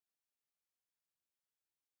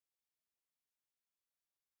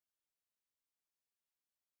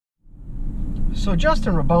So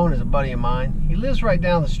Justin Rabon is a buddy of mine. He lives right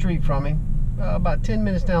down the street from me, about 10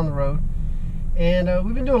 minutes down the road. And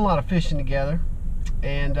we've been doing a lot of fishing together.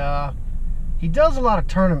 And he does a lot of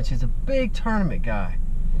tournaments. He's a big tournament guy.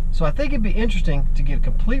 So I think it'd be interesting to get a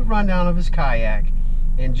complete rundown of his kayak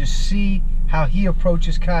and just see how he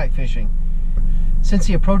approaches kayak fishing, since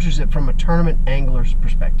he approaches it from a tournament angler's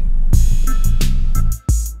perspective.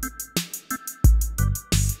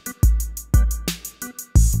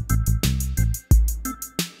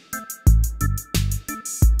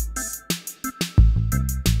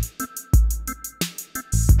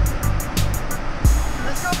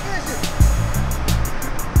 Let's go fishing.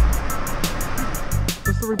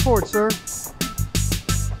 What's the report, sir?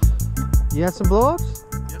 You had some blow-ups?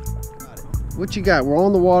 Yep, got it. What you got? We're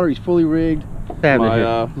on the water. He's fully rigged. My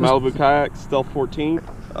Malibu kayak, Stealth 14.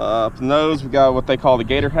 Up the nose, we got what they call the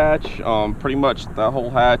gator hatch. Pretty much the whole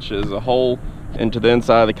hatch is a hole into the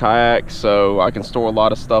inside of the kayak, so I can store a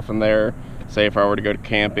lot of stuff in there. Say if I were to go to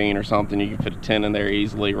camping or something, you can fit a tent in there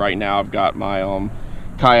easily. Right now I've got my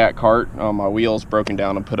kayak cart. My wheels broken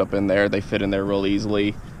down and put up in there. They fit in there real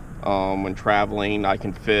easily. When traveling, I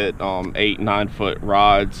can fit 8-9 foot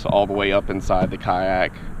rods all the way up inside the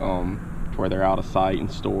kayak, where they're out of sight and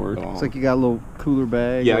stored. Looks like you got a little cooler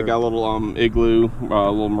bag. Yeah, I got a little igloo, a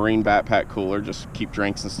little marine backpack cooler, just keep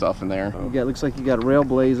drinks and stuff in there. Looks like you got a Rail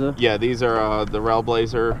Blazer. Yeah, these are the Rail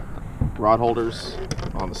Blazer rod holders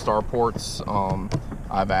on the star ports.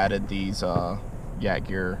 I've added these Yak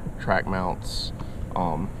Gear track mounts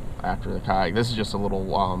after the kayak. This is just a little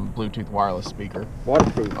Bluetooth wireless speaker.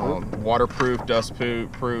 Waterproof, huh? Waterproof, dust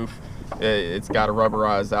proof. It's got a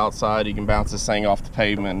rubberized outside. You can bounce this thing off the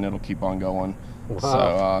pavement and it'll keep on going. Wow.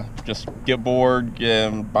 So just get bored,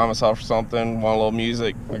 buy myself something, want a little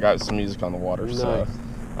music. I got some music on the water. Nice. So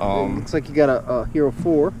looks like you got a Hero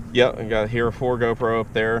 4. Yep, I got a Hero 4 GoPro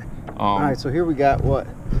up there. All right, so here we got what?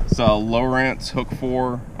 It's a Lowrance Hook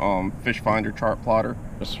 4 fish finder chart plotter.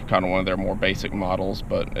 Just kind of one of their more basic models,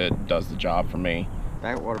 but it does the job for me.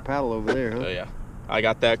 Backwater paddle over there, huh? Yeah. I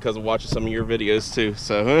got that because of watching some of your videos too.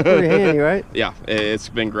 So pretty handy, right? Yeah, it's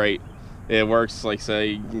been great. It works, like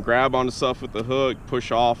say, you can grab onto stuff with the hook,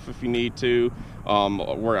 push off if you need to.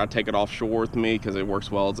 Where I take it offshore with me because it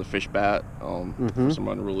works well as a fish bat for some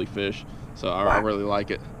unruly fish. So I really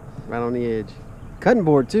like it. Right on the edge. Cutting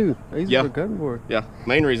board too. Yeah. For a cutting board. Yeah.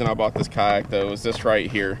 Main reason I bought this kayak though is this right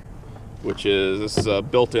here, which is this is a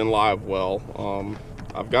built-in live well.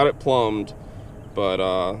 I've got it plumbed, but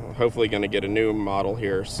hopefully going to get a new model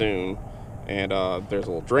here soon. And there's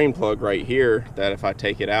a little drain plug right here that if I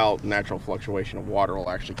take it out, natural fluctuation of water will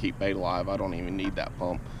actually keep bait alive. I don't even need that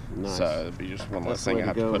pump. Nice. So it'd be just one less thing I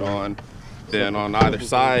have to put on. Then on either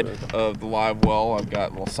side of the live well, I've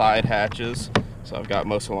got little side hatches. So I've got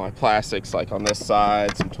most of my plastics like on this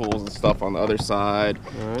side, some tools and stuff on the other side.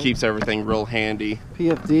 Right. Keeps everything real handy.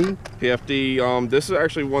 PFD? PFD, this is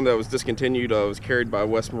actually one that was discontinued. It was carried by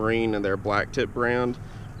West Marine and their black tip brand,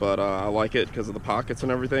 but I like it because of the pockets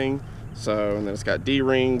and everything. So, and then it's got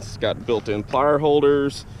D-rings, it's got built-in plier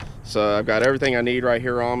holders. So I've got everything I need right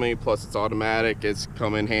here on me, plus it's automatic. It's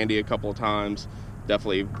come in handy a couple of times.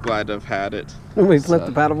 Definitely glad to have had it. We flipped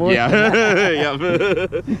the paddleboard? Yeah.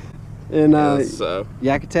 Yeah. And so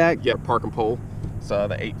Yak Attack? Yeah, parking pole. So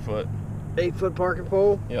the 8-foot. 8-foot parking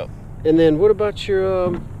pole? Yep. And then what about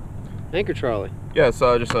your anchor trolley? Yeah,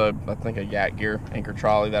 so just I think a Yak Gear anchor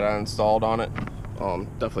trolley that I installed on it.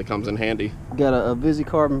 Definitely comes in handy. Got a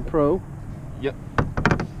VisiCarbon Pro. Yep.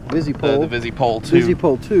 VisiPole. The VisiPole 2.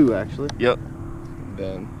 VisiPole 2, actually. Yep.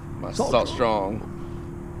 Then my Salt Strong.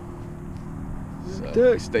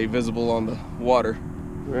 So stay visible on the water.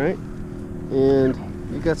 Right. And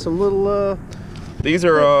you got some little these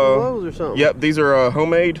are or something. Yep, these are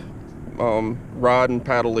homemade rod and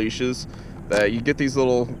paddle leashes that you get, these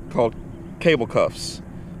little called cable cuffs.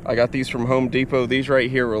 I got these from Home Depot. These right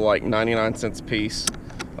here were like 99 cents a piece.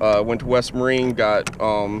 Went to West Marine, got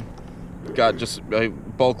just a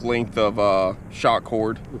bulk length of shock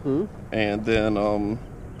cord, and then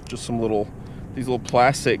just some these little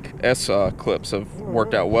plastic S clips have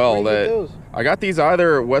worked out well. I got these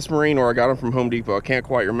either at West Marine or I got them from Home Depot. I can't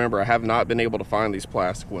quite remember. I have not been able to find these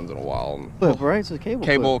plastic ones in a while. Clip, right? It's a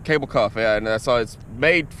cable cuff. Yeah, and that's how it's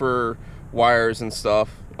made for wires and stuff.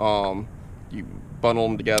 You bundle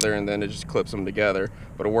them together and then it just clips them together.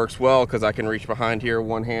 But it works well because I can reach behind here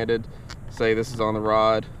one-handed. Say this is on the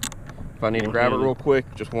rod. If I need to grab it real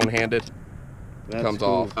quick, just one-handed. comes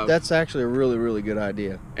cool. off. That's actually a really good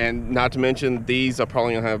idea. And not to mention, these are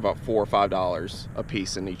probably gonna have about $4 or $5 a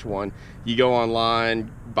piece in each one. You go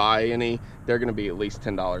online, buy any, they're gonna be at least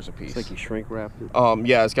 $10 a piece. It's like you shrink wrapped it.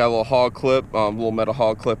 Yeah, it's got a little hog clip, little metal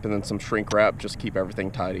hog clip, and then some shrink wrap just to keep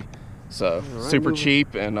everything tidy. So super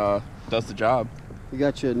cheap and does the job. You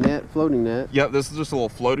got your net, floating net. Yep, this is just a little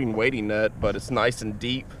floating wading net, but it's nice and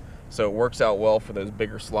deep, so it works out well for those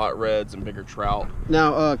bigger slot reds and bigger trout.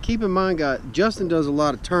 Now, keep in mind, guys, Justin does a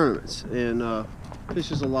lot of tournaments and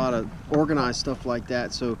fishes a lot of organized stuff like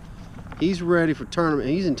that, so he's ready for tournament.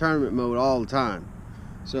 He's in tournament mode all the time,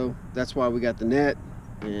 so that's why we got the net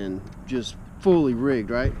and just fully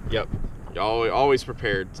rigged, right? Yep, always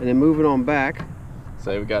prepared. And then moving on back.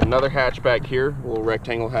 So we got another hatch back here, a little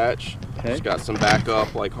rectangle hatch. Okay. It's got some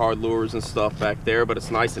backup like hard lures and stuff back there, but it's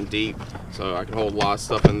nice and deep, so I can hold a lot of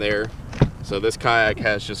stuff in there. So this kayak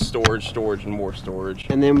has just storage, and more storage.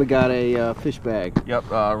 And then we got a fish bag. Yep,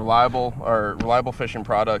 reliable fishing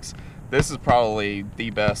products. This is probably the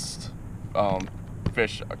best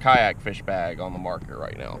kayak fish bag on the market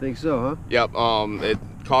right now. I think so, huh? Yep. It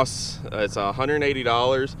costs it's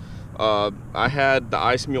 $180. I had the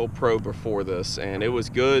Ice Mule Pro before this, and it was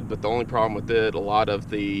good, but the only problem with it, a lot of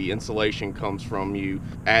the insulation comes from you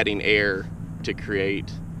adding air to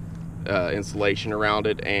create insulation around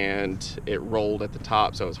it, and it rolled at the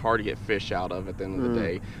top, so it's hard to get fish out of at the end of the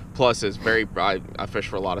day. Plus, it's I fish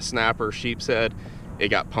for a lot of snapper, sheep's head. It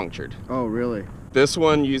got punctured. Oh, really? This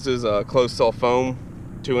one uses a closed cell foam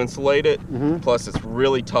to insulate it. Plus, it's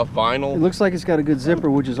really tough vinyl. It looks like it's got a good zipper,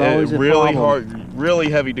 which is always a really problem. hard,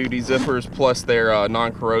 really heavy duty zippers. Plus, they're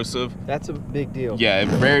non-corrosive. That's a big deal. Yeah,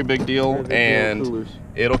 very big deal, Very big and deal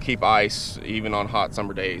it'll keep ice even on hot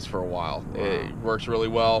summer days for a while. Wow. It works really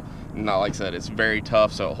well. Not like I said, it's very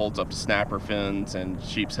tough, so it holds up to snapper fins and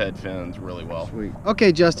sheep's head fins really well. Sweet.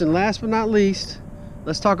 Okay, Justin. Last but not least,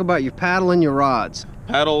 let's talk about your paddle and your rods.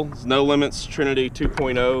 Paddle is No Limits Trinity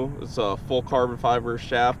 2.0. It's a full carbon fiber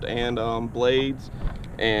shaft and blades,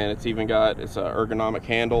 and it's even got an ergonomic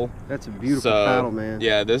handle. That's a beautiful paddle, man.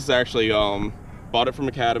 Yeah, this is actually bought it from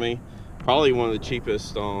Academy. Probably one of the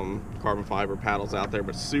cheapest carbon fiber paddles out there,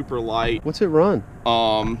 but super light. What's it run?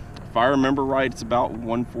 If I remember right, it's about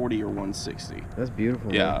 140 or 160. That's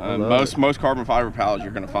beautiful. Yeah, most carbon fiber paddles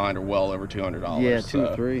you're going to find are well over $200. Yeah, two,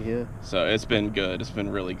 three, yeah. So it's been good. It's been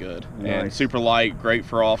really good. Nice. And super light, great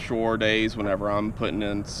for offshore days whenever I'm putting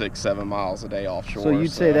in 6-7 miles a day offshore. So you'd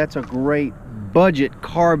say that's a great budget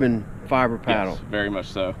carbon fiber paddle. Yes, very much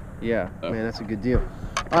so. Yeah, man, that's a good deal.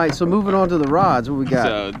 All right, so moving on to the rods, what we got?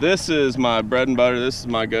 So this is my bread and butter. This is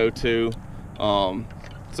my go-to.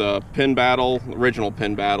 It's a Pin Battle, original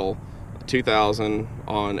Pin Battle, 2000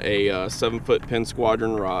 on a 7-foot Pin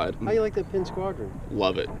Squadron rod. How you like that Pin Squadron?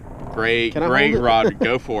 Love it. Great rod.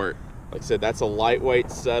 Go for it. Like I said, that's a lightweight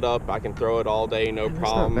setup. I can throw it all day, no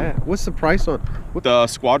problem. Not bad. What's the price on? The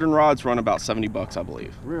Squadron rods run about 70 bucks, I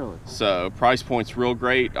believe. Really? So price point's real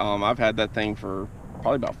great. I've had that thing for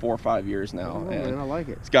probably about 4 or 5 years now. Oh, man, I like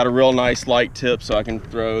it. It's got a real nice light tip, so I can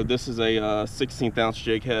throw. This is a 16th ounce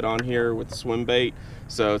jig head on here with the swim bait.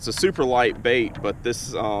 So it's a super light bait, but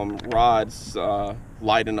this rod's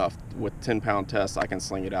light enough with 10-pound test. I can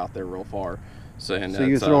sling it out there real far. So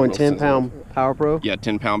you're throwing 10-pound Power Pro? Yeah,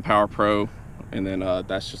 10-pound Power Pro. And then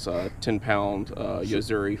that's just a 10-pound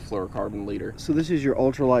Yozuri fluorocarbon leader. So this is your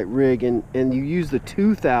ultralight rig, and you use the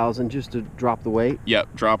 2000 just to drop the weight?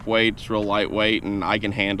 Yep, drop weight. It's real lightweight, and I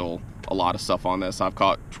can handle a lot of stuff on this. I've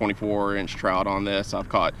caught 24-inch trout on this. I've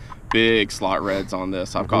caught big slot reds on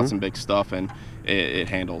this. I've caught some big stuff, and it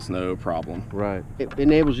handles no problem. Right. It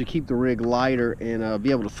enables you to keep the rig lighter and be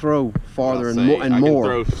able to throw farther and more. I can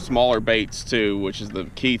throw smaller baits too, which is the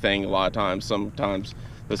key thing a lot of times. Sometimes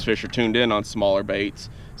those fish are tuned in on smaller baits,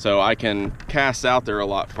 so I can cast out there a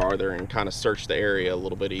lot farther and kind of search the area a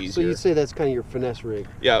little bit easier. So you'd say that's kind of your finesse rig?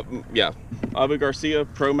 Yeah, yeah. Abu Garcia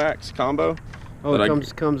Pro Max combo. Oh,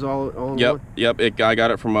 it comes all in yep, one? Yep. I got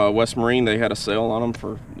it from West Marine. They had a sale on them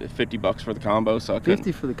for 50 bucks for the combo. So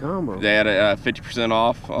 50 for the combo. They had a 50%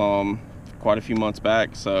 off quite a few months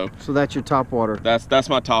back. So that's your top water. That's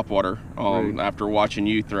my top water. After watching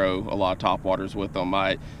you throw a lot of top waters with them,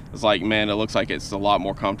 I was like, man, it looks like it's a lot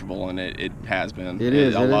more comfortable, and it has been. It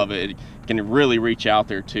is. I love it. It can really reach out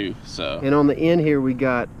there too. So. And on the end here we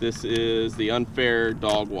got. This is the Unfair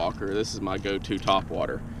Dog Walker. This is my go-to top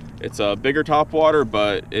water. It's a bigger top water,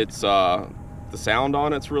 but it's the sound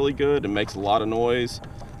on it's really good. It makes a lot of noise,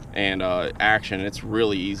 and action. It's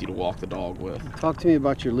really easy to walk the dog with. Talk to me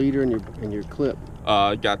about your leader and your clip.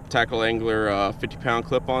 Got tackle angler 50-pound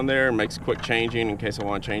clip on there. Makes quick changing in case I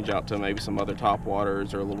want to change out to maybe some other top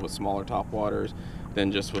waters or a little bit smaller top waters.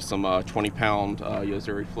 Then just with some 20-pound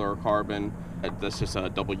Yozuri fluorocarbon. That's just a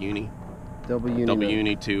double uni. Double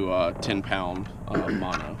uni to 10-pound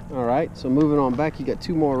mono. All right, so moving on back, you got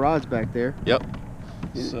 2 more rods back there. Yep.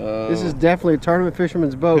 So this is definitely a tournament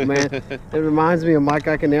fisherman's boat, man. It reminds me of Mike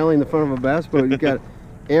Iaconelli in the front of a bass boat. You got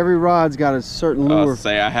every rod's got a certain lure.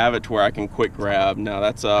 I have it to where I can quick grab. Now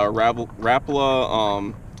that's a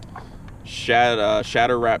Rapala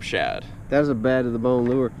Shatter Wrap Shad. That's a bad to the bone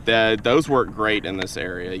lure. Those work great in this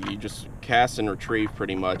area. You just cast and retrieve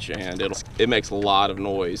pretty much, and it makes a lot of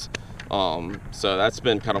noise. So that's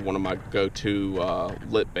been kind of one of my go-to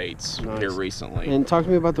lit baits here recently. And talk to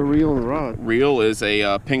me about the reel and the rod. Reel is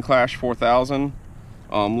a Pin Clash 4000.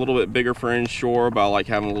 A little bit bigger for inshore, but I like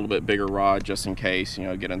having a little bit bigger rod just in case, you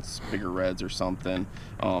know, getting bigger reds or something.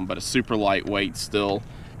 But it's super lightweight still.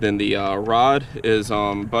 Then the rod is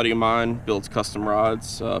a buddy of mine, builds custom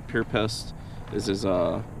rods. Pure Pest is his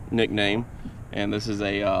nickname. And this is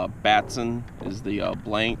a Batson, is the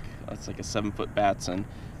blank. It's like a 7-foot Batson.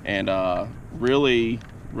 And really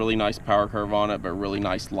nice power curve on it, but really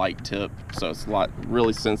nice light tip. So it's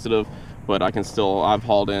really sensitive, but I've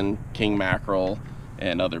hauled in king mackerel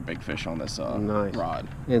and other big fish on this rod.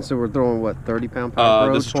 And so we're throwing what, 30-pound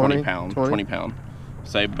power? This is 20 pound. 20 pound.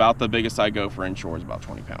 Say about the biggest I go for inshore is about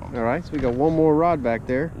 20 pounds. All right, so we got 1 more rod back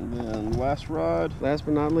there. And then last rod. Last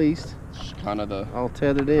but not least. Kind of the. All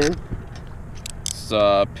tethered in. It's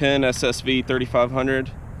Penn SSV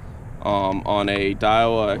 3500 on a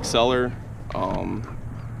Daiwa Exceller.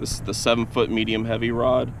 This is the 7-foot medium heavy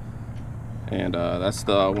rod. And that's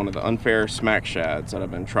one of the unfair smack shads that I've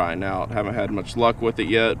been trying out. Haven't had much luck with it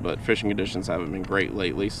yet, but fishing conditions haven't been great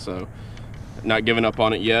lately, so not giving up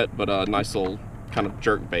on it yet, but a nice little kind of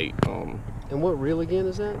jerk bait. And what reel again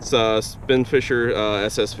is that? It's Spin Fisher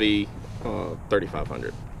SSV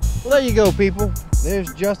 3500. Well, there you go, people.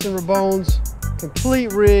 There's Justin Rabon's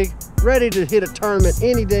complete rig, ready to hit a tournament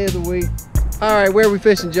any day of the week. All right, where are we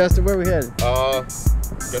fishing, Justin? Where are we headed?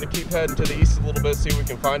 Gonna keep heading to the east a little bit, see what we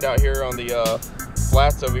can find out here on the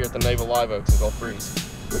flats over here at the Naval Live Oaks in Gulf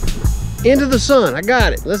Breeze. Into the sun, I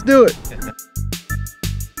got it. Let's do it.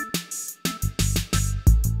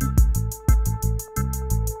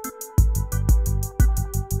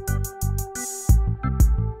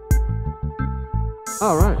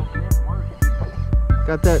 All right.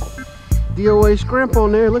 Got that DOA scrimp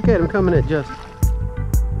on there. Look at him coming at Justin.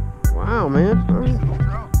 Wow, man. All right.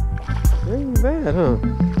 Ain't bad, huh?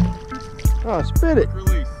 Oh, spit it.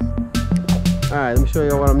 All right, let me show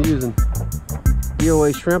you what I'm using.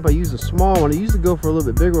 DOA shrimp. I use a small one. I used to go for a little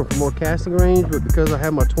bit bigger one for more casting range, but because I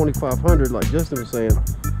have my 2500, like Justin was saying,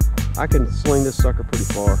 I can sling this sucker pretty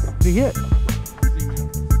far. He hit.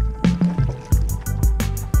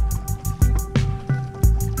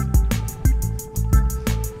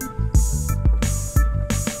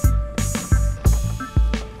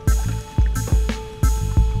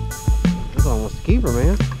 That's almost a keeper,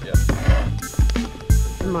 man. Yeah.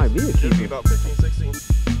 It might be a keeper. Should be about 15, 16.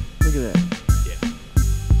 Look at that. Yeah.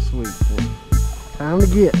 Sweet. Time to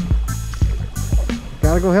get.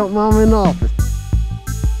 Gotta go help Mama in the office.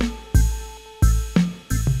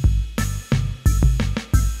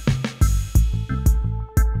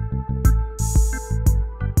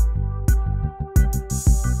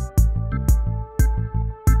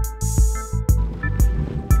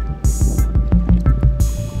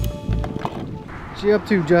 What you up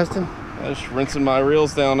to, Justin? I'm just rinsing my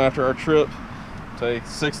reels down after our trip. It's a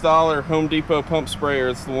 $6 Home Depot pump sprayer.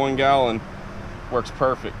 It's the 1 gallon. Works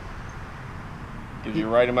perfect. Gives you the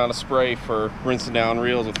right amount of spray for rinsing down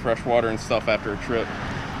reels with fresh water and stuff after a trip.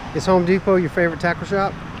 Is Home Depot your favorite tackle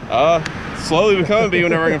shop? Slowly becoming be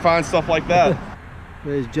whenever I can find stuff like that.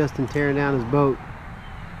 There's Justin tearing down his boat.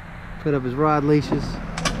 Put up his rod leashes.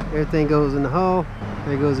 Everything goes in the hull.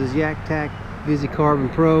 There goes his Yak Tack Visi Carbon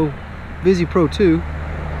Pro. Visi Pro 2.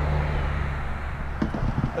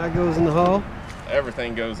 That goes in the hull.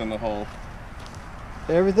 Everything goes in the hull.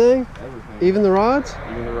 Everything? Everything. Even the rods?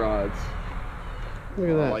 Even the rods. Look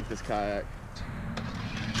at that. I like this kayak.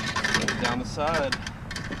 Down the side.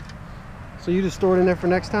 So you just store it in there for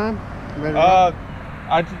next time? Ready to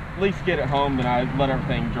I at least get it home, then I let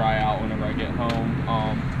everything dry out whenever I get home.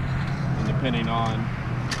 And depending on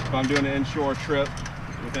if I'm doing an inshore trip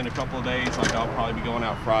within a couple of days, like I'll probably be going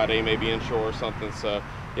out Friday, maybe inshore or something. So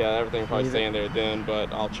yeah, everything will probably stay in there then,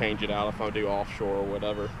 but I'll change it out if I do offshore or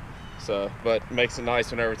whatever. So, but it makes it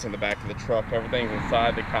nice whenever it's in the back of the truck. Everything's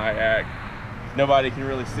inside the kayak. Nobody can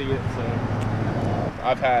really see it, so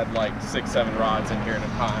I've had like 6, 7 rods in here at a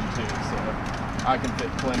time too. So I can fit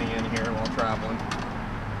plenty in here while traveling.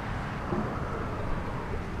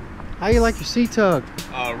 How you like your C-Tug?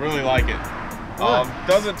 Really like it.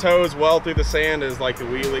 Doesn't tow as well through the sand as like the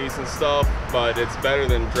wheelies and stuff, but it's better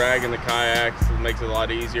than dragging the kayaks. It makes it a lot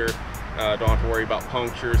easier. Don't have to worry about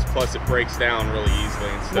punctures. Plus, it breaks down really easily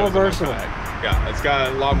instead More of versatile. Yeah, it's got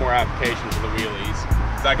a lot more application to the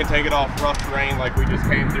wheelies. So I can take it off rough terrain like we just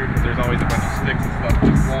came through, because there's always a bunch of sticks and stuff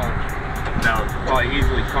just launch. That would probably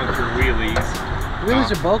easily puncture wheelies.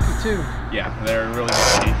 Wheelies are bulky too. Yeah, they're really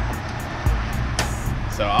bulky.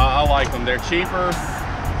 So I like them. They're cheaper,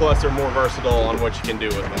 plus they're more versatile on what you can do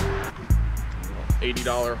with them.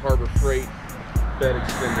 $80 Harbor Freight bed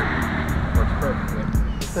extender works perfectly.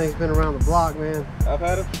 This thing's been around the block, man. I've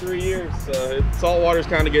had it for 3 years. Saltwater's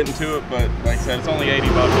kind of getting to it, but like I said, it's only 80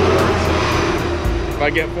 bucks for it. So if I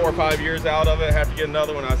get 4 or 5 years out of it, have to get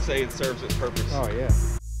another one, I'd say it serves its purpose. Oh yeah.